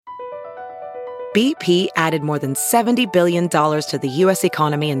BP added more than $70 billion to the U.S.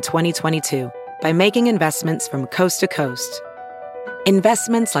 economy in 2022 by making investments from coast to coast.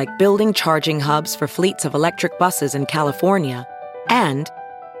 Investments like building charging hubs for fleets of electric buses in California and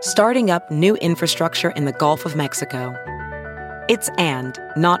starting up new infrastructure in the Gulf of Mexico. It's and,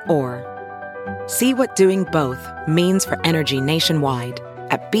 not or. See what doing both means for energy nationwide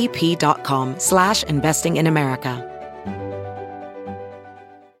at bp.com/investing in America.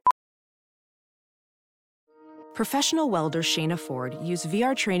 Professional welder Shayna Ford used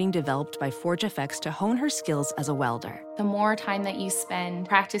VR training developed by ForgeFX to hone her skills as a welder. The more time that you spend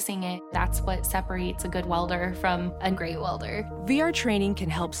practicing it, that's what separates a good welder from a great welder. VR training can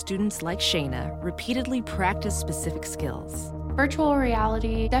help students like Shayna repeatedly practice specific skills. Virtual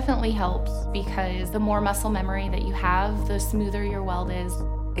reality definitely helps because the more muscle memory that you have, the smoother your weld is.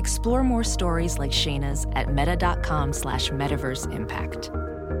 Explore more stories like Shayna's at meta.com/metaverseimpact.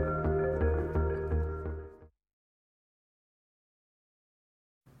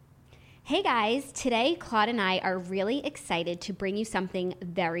 Hey guys, today Claude and I are really excited to bring you something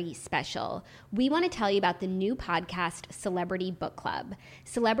very special. We want to tell you about the new podcast, Celebrity Book Club.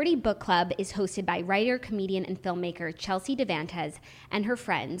 Celebrity Book Club is hosted by writer, comedian, and filmmaker Chelsea Devantes and her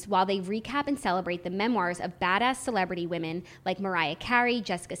friends while they recap and celebrate the memoirs of badass celebrity women like Mariah Carey,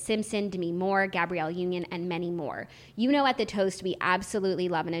 Jessica Simpson, Demi Moore, Gabrielle Union, and many more. You know at The Toast we absolutely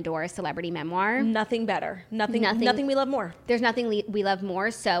love and adore a celebrity memoir. Nothing better. Nothing we love more. There's nothing we love more,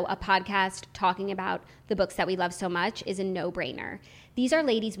 so a podcast talking about the books that we love so much is a no-brainer. These are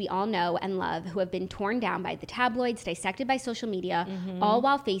ladies we all know and love who have been torn down by the tabloids, dissected by social media, all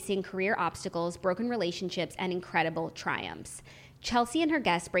while facing career obstacles, broken relationships, and incredible triumphs. Chelsea and her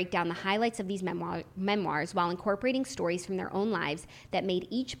guests break down the highlights of these memoirs while incorporating stories from their own lives that made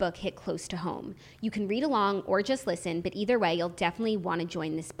each book hit close to home. You can read along or just listen, but either way, you'll definitely want to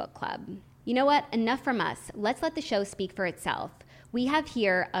join this book club. You know what? Enough from us. Let's let the show speak for itself. We have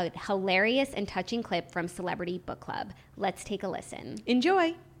here a hilarious and touching clip from Celebrity Book Club. Let's take a listen.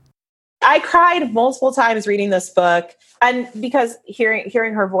 Enjoy. I cried multiple times reading this book, and because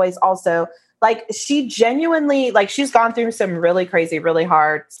hearing her voice also, like she genuinely, like she's gone through some really crazy, really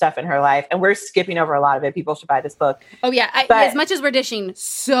hard stuff in her life, and we're skipping over a lot of it. People should buy this book. Oh yeah, as much as we're dishing,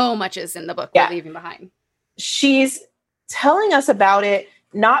 so much is in the book we're leaving behind. She's telling us about it.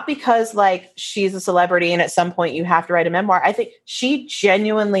 Not because like she's a celebrity and at some point you have to write a memoir. I think she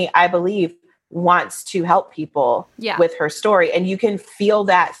genuinely, I believe, wants to help people with her story. And you can feel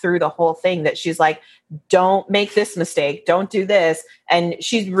that through the whole thing that she's like, don't make this mistake. Don't do this. And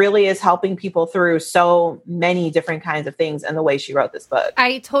she really is helping people through so many different kinds of things in the way she wrote this book.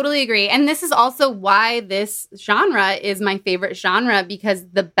 I totally agree. And this is also why this genre is my favorite genre, because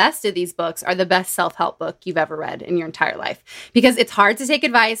the best of these books are the best self-help book you've ever read in your entire life. Because it's hard to take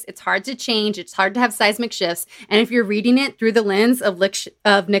advice. It's hard to change. It's hard to have seismic shifts. And if you're reading it through the lens of Nick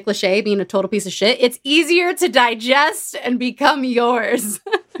Lachey being a total piece of shit, it's easier to digest and become yours.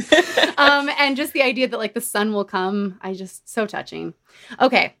 And just the idea that like the sun will come, so touching.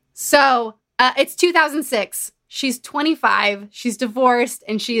 Okay, so it's 2006. She's 25, she's divorced,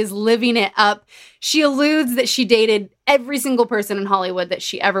 and she is living it up. She alludes that she dated every single person in Hollywood that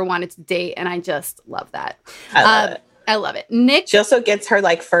she ever wanted to date, and I just love that. I love it. Nick. She also gets her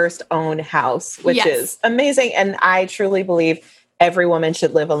like first own house, which is amazing. And I truly believe every woman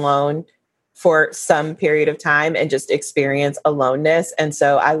should live alone for some period of time and just experience aloneness. And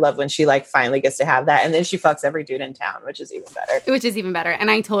so I love when she like finally gets to have that. And then she fucks every dude in town, which is even better.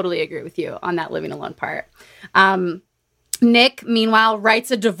 And I totally agree with you on that living alone part. Nick, meanwhile, writes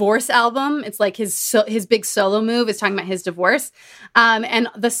a divorce album. It's like his big solo move is talking about his divorce. And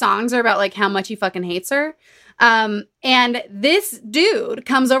the songs are about like how much he fucking hates her. And this dude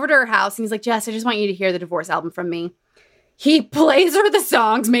comes over to her house and he's like, Jess, I just want you to hear the divorce album from me. He plays her the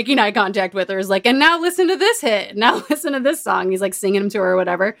songs, making eye contact with her. Is like, and now listen to this hit. Now listen to this song. He's like singing them to her or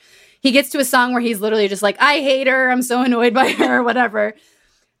whatever. He gets to a song where he's literally just like, I hate her. I'm so annoyed by her or whatever.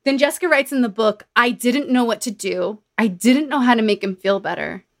 Then Jessica writes in the book, I didn't know what to do. I didn't know how to make him feel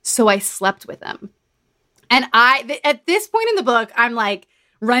better. So I slept with him. And at this point in the book, I'm like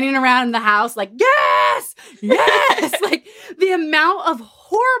running around the house like, yes, like the amount of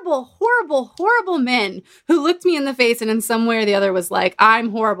horrible men who looked me in the face and in some way or the other was like,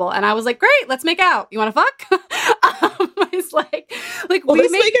 I'm horrible. And I was like, great, let's make out. You want to fuck? It's like well,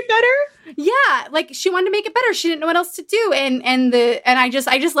 let's make it better. Yeah, like she wanted to make it better. She didn't know what else to do, and I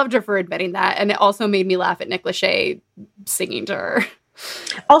just loved her for admitting that, and it also made me laugh at Nick Lachey singing to her.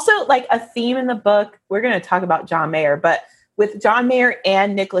 Also, like a theme in the book, we're going to talk about John Mayer, but with John Mayer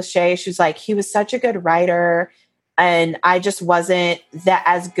and Nick Lachey, she was like, he was such a good writer. and I just wasn't that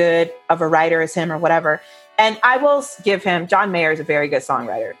as good of a writer as him or whatever. And I will give him, John Mayer is a very good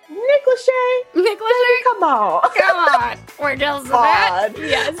songwriter. Nick Lachey, come on. We're jealous of that.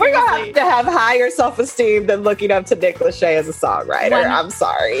 Yes, we're going to have higher self-esteem than looking up to Nick Lachey as a songwriter. I'm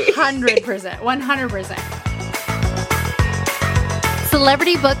sorry. 100%.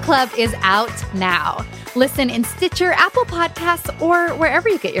 Celebrity Book Club is out now. Listen in Stitcher, Apple Podcasts, or wherever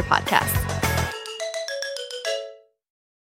you get your podcasts.